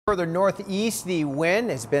Further northeast, the wind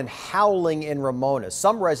has been howling in Ramona.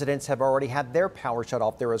 Some residents have already had their power shut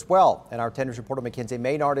off there as well. And our 10 News reporter Mackenzie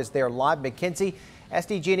Maynard is there live. Mackenzie,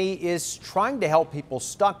 SDG&E is trying to help people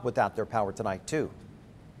stuck without their power tonight, too.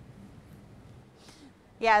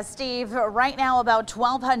 Yeah, Steve, right now about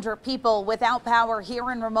 1,200 people without power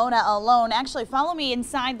here in Ramona alone. Actually, follow me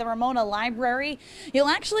inside the Ramona Library. You'll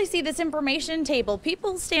actually see this information table.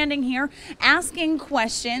 People standing here asking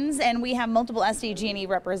questions, and we have multiple SDG&E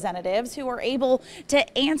representatives who are able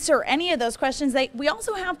to answer any of those questions. We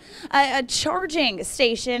also have a charging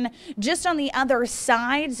station just on the other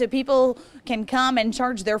side, so people can come and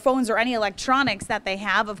charge their phones or any electronics that they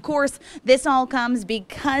have. Of course, this all comes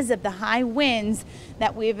because of the high winds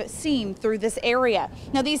that we've seen through this area.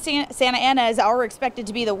 Now, these Santa Anas are expected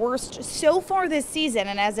to be the worst so far this season,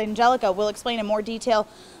 and as Angelica will explain in more detail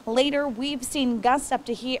later, we've seen gusts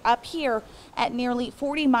up here at nearly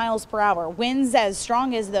 40 miles per hour. Winds as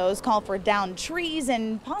strong as those call for downed trees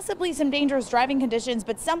and possibly some dangerous driving conditions,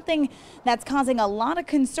 but something that's causing a lot of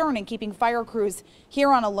concern and keeping fire crews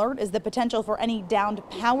here on alert is the potential for any downed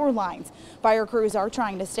power lines. Fire crews are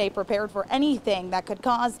trying to stay prepared for anything that could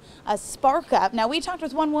cause a spark up. Now, we talked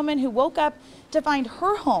with one woman who woke up to find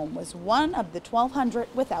her home was one of the 1,200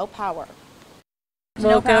 without power.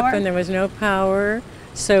 Woke up and there was no power,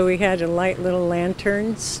 so we had to light little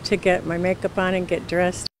lanterns to get my makeup on and get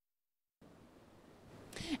dressed.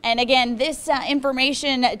 And again, this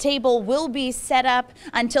information table will be set up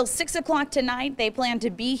until 6 o'clock tonight. They plan to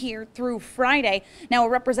be here through Friday. Now, a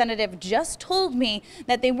representative just told me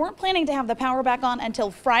that they weren't planning to have the power back on until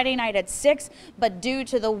Friday night at 6, but due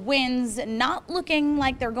to the winds not looking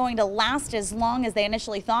like they're going to last as long as they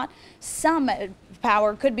initially thought, some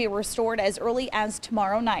power could be restored as early as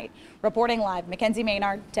tomorrow night. Reporting live, Mackenzie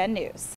Maynard, 10 News.